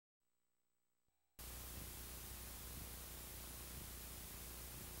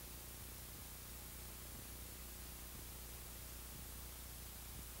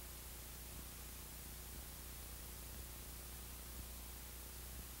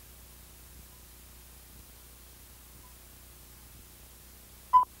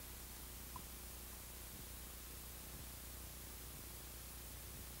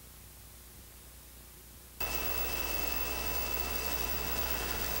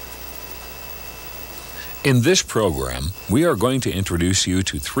In this program, we are going to introduce you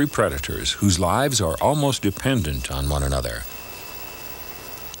to three predators whose lives are almost dependent on one another.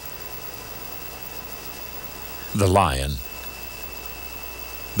 The lion,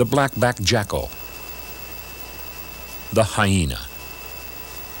 the black-backed jackal, the hyena.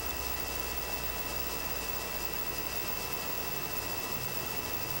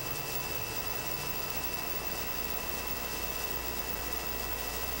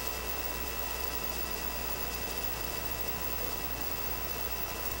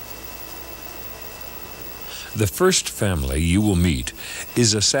 The first family you will meet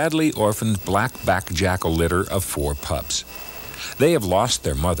is a sadly orphaned black-backed jackal litter of 4 pups. They have lost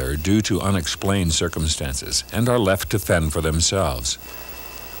their mother due to unexplained circumstances and are left to fend for themselves.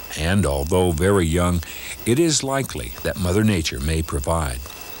 And although very young, it is likely that Mother Nature may provide.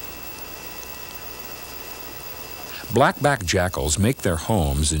 Black-backed jackals make their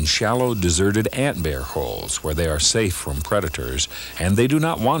homes in shallow, deserted ant bear holes where they are safe from predators, and they do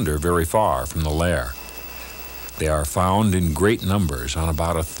not wander very far from the lair. They are found in great numbers on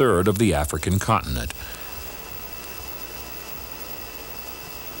about a third of the African continent,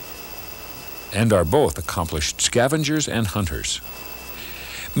 and are both accomplished scavengers and hunters.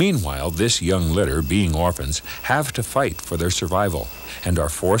 Meanwhile, this young litter, being orphans, have to fight for their survival and are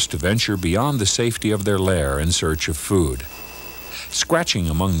forced to venture beyond the safety of their lair in search of food. Scratching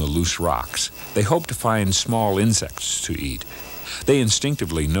among the loose rocks, they hope to find small insects to eat. They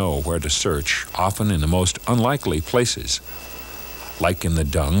instinctively know where to search, often in the most unlikely places, like in the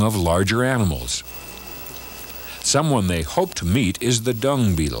dung of larger animals. Someone they hope to meet is the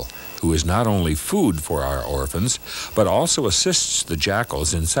dung beetle, who is not only food for our orphans, but also assists the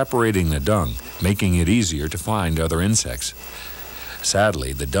jackals in separating the dung, making it easier to find other insects.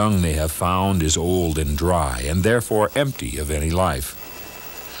 Sadly, the dung they have found is old and dry, and therefore empty of any life.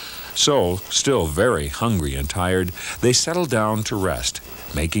 So, still very hungry and tired, they settle down to rest,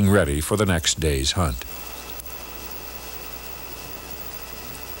 making ready for the next day's hunt.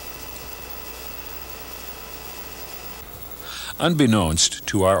 Unbeknownst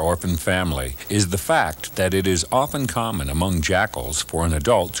to our orphan family is the fact that it is often common among jackals for an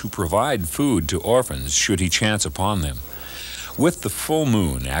adult to provide food to orphans should he chance upon them. With the full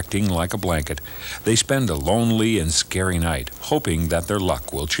moon acting like a blanket, they spend a lonely and scary night, hoping that their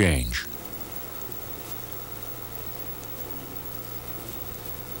luck will change.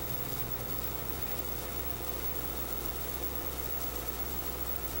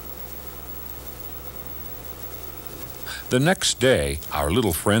 The next day, our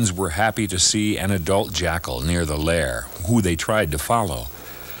little friends were happy to see an adult jackal near the lair, who they tried to follow.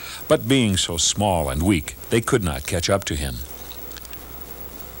 But being so small and weak, they could not catch up to him.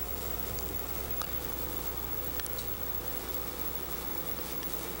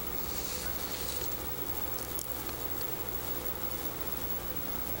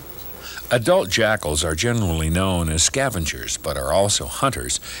 Adult jackals are generally known as scavengers, but are also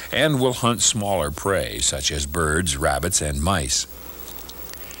hunters and will hunt smaller prey such as birds, rabbits, and mice.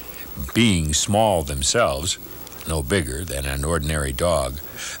 Being small themselves, no bigger than an ordinary dog,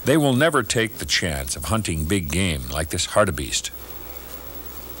 they will never take the chance of hunting big game like this hartebeest.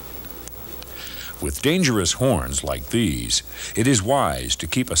 With dangerous horns like these, it is wise to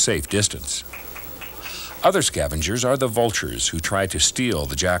keep a safe distance. Other scavengers are the vultures who try to steal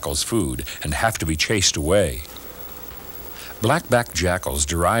the jackal's food and have to be chased away. Black-backed jackals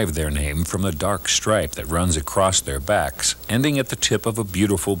derive their name from the dark stripe that runs across their backs, ending at the tip of a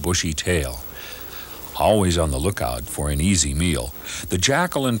beautiful bushy tail. Always on the lookout for an easy meal, the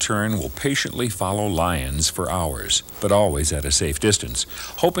jackal in turn will patiently follow lions for hours, but always at a safe distance,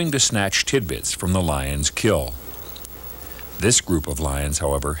 hoping to snatch tidbits from the lion's kill. This group of lions,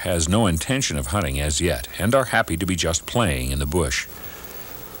 however, has no intention of hunting as yet and are happy to be just playing in the bush.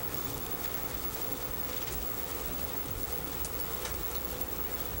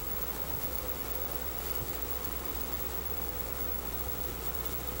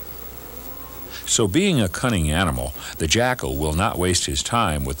 So being a cunning animal, the jackal will not waste his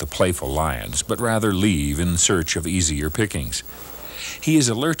time with the playful lions, but rather leave in search of easier pickings. He is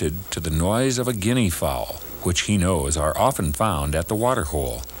alerted to the noise of a guinea fowl, which he knows are often found at the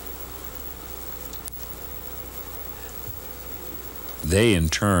waterhole. They, in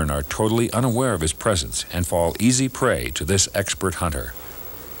turn, are totally unaware of his presence and fall easy prey to this expert hunter.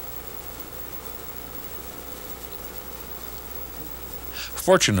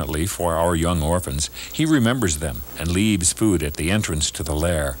 Fortunately for our young orphans, he remembers them and leaves food at the entrance to the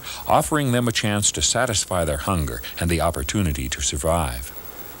lair, offering them a chance to satisfy their hunger and the opportunity to survive.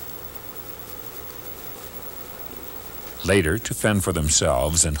 later to fend for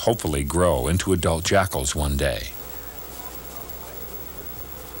themselves and hopefully grow into adult jackals one day.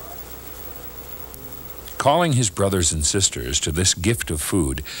 Calling his brothers and sisters to this gift of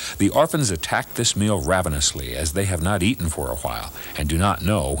food, the orphans attack this meal ravenously, as they have not eaten for a while and do not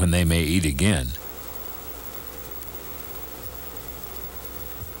know when they may eat again.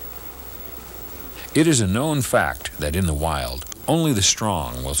 It is a known fact that in the wild, only the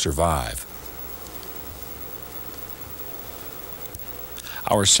strong will survive.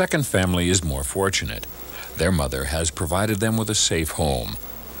 Our second family is more fortunate. Their mother has provided them with a safe home.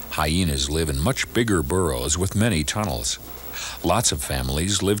 Hyenas live in much bigger burrows with many tunnels. Lots of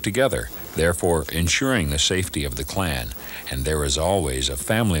families live together, therefore ensuring the safety of the clan, and there is always a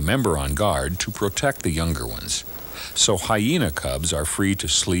family member on guard to protect the younger ones. So hyena cubs are free to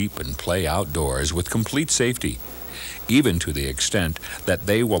sleep and play outdoors with complete safety, even to the extent that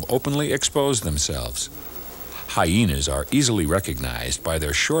they will openly expose themselves. Hyenas are easily recognized by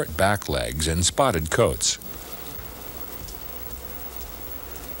their short back legs and spotted coats.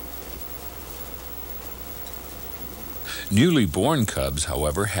 Newly born cubs,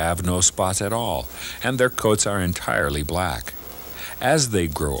 however, have no spots at all, and their coats are entirely black. As they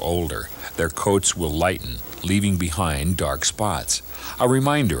grow older, their coats will lighten, leaving behind dark spots, a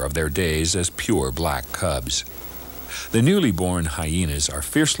reminder of their days as pure black cubs. The newly born hyenas are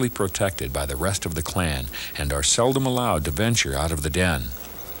fiercely protected by the rest of the clan and are seldom allowed to venture out of the den.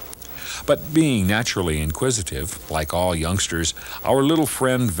 But being naturally inquisitive, like all youngsters, our little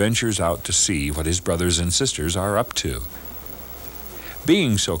friend ventures out to see what his brothers and sisters are up to.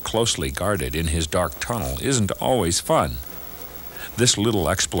 Being so closely guarded in his dark tunnel isn't always fun. This little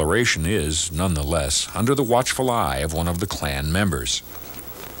exploration is, nonetheless, under the watchful eye of one of the clan members.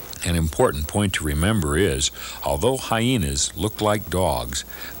 An important point to remember is, although hyenas look like dogs,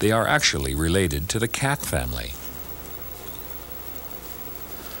 they are actually related to the cat family.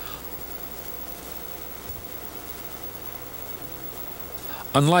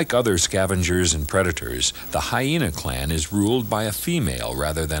 Unlike other scavengers and predators, the hyena clan is ruled by a female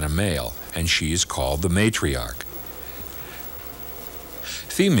rather than a male, and she is called the matriarch.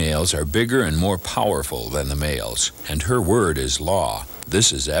 Females are bigger and more powerful than the males, and her word is law.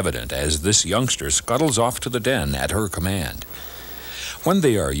 This is evident as this youngster scuttles off to the den at her command. When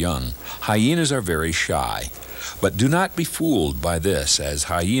they are young, hyenas are very shy, but do not be fooled by this, as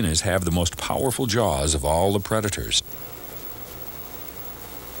hyenas have the most powerful jaws of all the predators.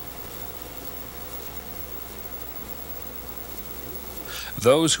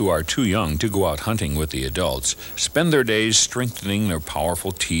 Those who are too young to go out hunting with the adults spend their days strengthening their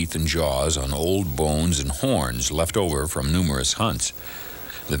powerful teeth and jaws on old bones and horns left over from numerous hunts.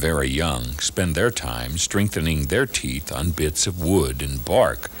 The very young spend their time strengthening their teeth on bits of wood and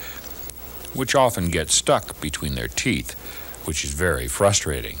bark, which often get stuck between their teeth, which is very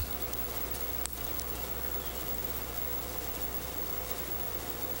frustrating.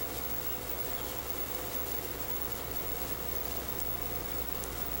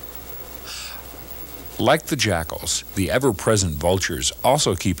 Like the jackals, the ever-present vultures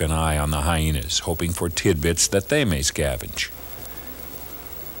also keep an eye on the hyenas, hoping for tidbits that they may scavenge.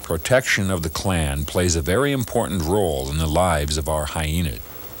 Protection of the clan plays a very important role in the lives of our hyenas.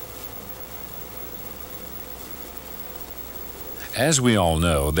 As we all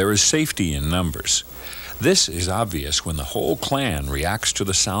know, there is safety in numbers. This is obvious when the whole clan reacts to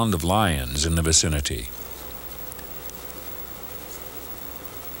the sound of lions in the vicinity.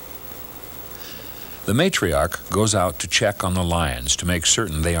 The matriarch goes out to check on the lions to make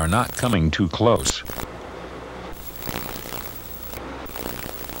certain they are not coming too close.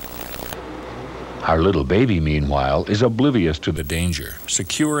 Our little baby, meanwhile, is oblivious to the danger,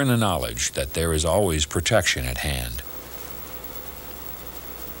 secure in the knowledge that there is always protection at hand.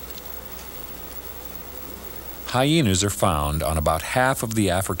 Hyenas are found on about half of the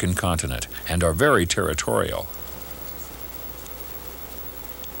African continent and are very territorial.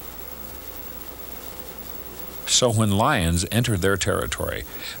 So when lions enter their territory,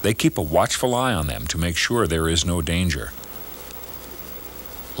 they keep a watchful eye on them to make sure there is no danger.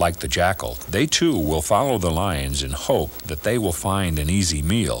 Like the jackal, they too will follow the lions in hope that they will find an easy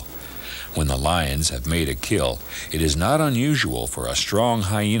meal. When the lions have made a kill, it is not unusual for a strong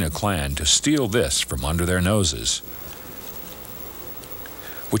hyena clan to steal this from under their noses,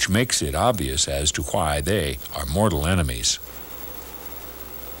 which makes it obvious as to why they are mortal enemies.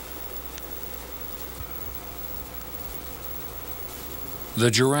 The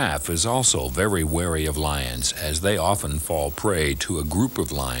giraffe is also very wary of lions, as they often fall prey to a group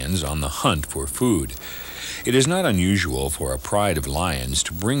of lions on the hunt for food. It is not unusual for a pride of lions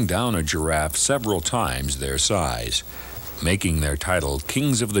to bring down a giraffe several times their size. making their title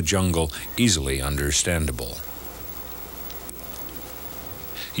Kings of the Jungle easily understandable.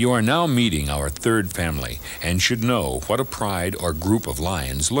 You are now meeting our third family and should know what a pride or group of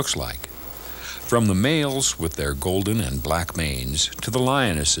lions looks like. From the males with their golden and black manes to the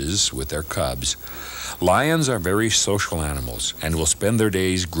lionesses with their cubs, lions are very social animals and will spend their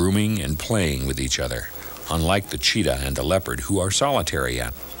days grooming and playing with each other, unlike the cheetah and the leopard, who are solitary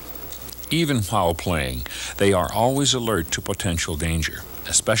animals. Even while playing, they are always alert to potential danger,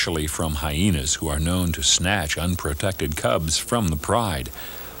 especially from hyenas, who are known to snatch unprotected cubs from the pride.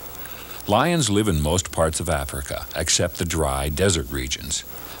 Lions live in most parts of Africa, except the dry desert regions.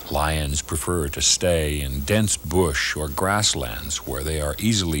 Lions prefer to stay in dense bush or grasslands where they are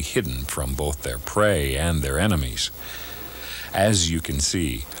easily hidden from both their prey and their enemies. As you can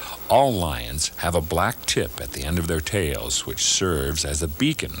see, all lions have a black tip at the end of their tails, which serves as a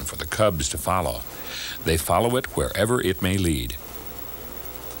beacon for the cubs to follow. They follow it wherever it may lead.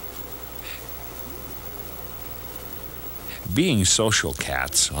 Being social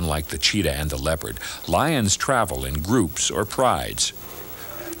cats, unlike the cheetah and the leopard, lions travel in groups or prides.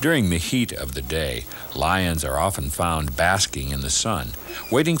 During the heat of the day, lions are often found basking in the sun,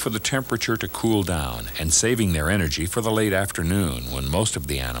 waiting for the temperature to cool down and saving their energy for the late afternoon, when most of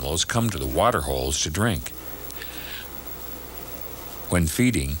the animals come to the water holes to drink. When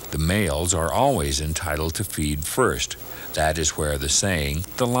feeding, the males are always entitled to feed first. That is where the saying,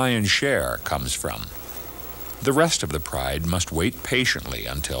 "the lion's share," comes from. The rest of the pride must wait patiently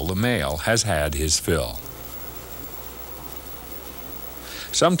until the male has had his fill.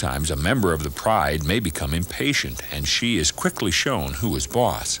 Sometimes a member of the pride may become impatient, and she is quickly shown who is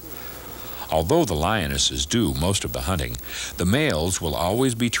boss. Although the lionesses do most of the hunting, the males will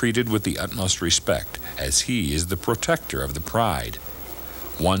always be treated with the utmost respect, as he is the protector of the pride.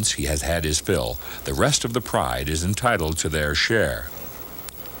 Once he has had his fill, the rest of the pride is entitled to their share.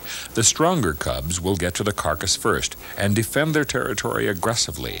 The stronger cubs will get to the carcass first and defend their territory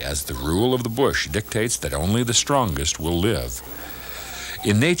aggressively, as the rule of the bush dictates that only the strongest will live.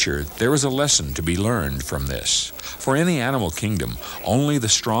 In nature, there is a lesson to be learned from this. For in the animal kingdom, only the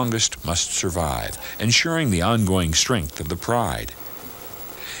strongest must survive, ensuring the ongoing strength of the pride.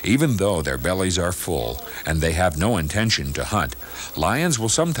 Even though their bellies are full and they have no intention to hunt, lions will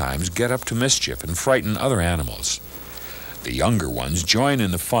sometimes get up to mischief and frighten other animals. The younger ones join in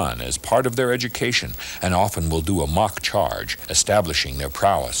the fun as part of their education and often will do a mock charge, establishing their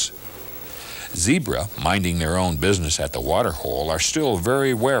prowess. Zebra, minding their own business at the water hole, are still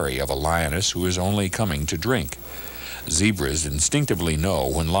very wary of a lioness who is only coming to drink. Zebras instinctively know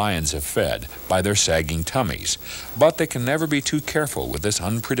when lions have fed by their sagging tummies, but they can never be too careful with this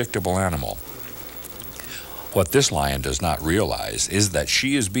unpredictable animal. What this lion does not realize is that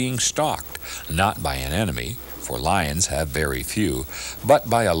she is being stalked, not by an enemy, for lions have very few, but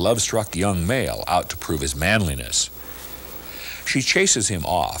by a love-struck young male out to prove his manliness. She chases him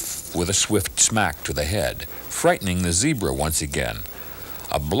off with a swift smack to the head, frightening the zebra once again.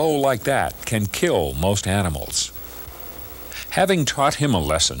 A blow like that can kill most animals. Having taught him a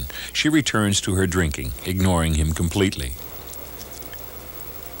lesson, she returns to her drinking, ignoring him completely.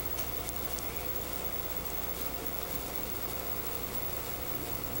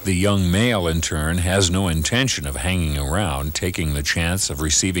 The young male, in turn, has no intention of hanging around, taking the chance of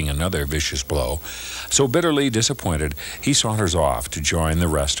receiving another vicious blow, so bitterly disappointed, he saunters off to join the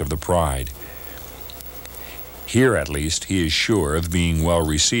rest of the pride. Here, at least, he is sure of being well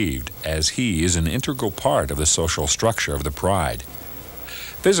received, as he is an integral part of the social structure of the pride.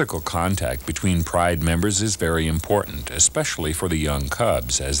 Physical contact between pride members is very important, especially for the young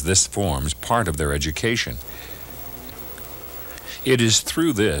cubs, as this forms part of their education. It is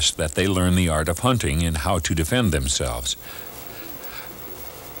through this that they learn the art of hunting and how to defend themselves.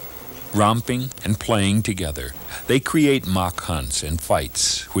 Romping and playing together, they create mock hunts and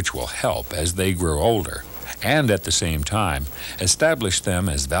fights, which will help as they grow older, and at the same time, establish them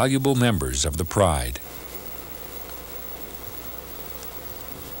as valuable members of the pride.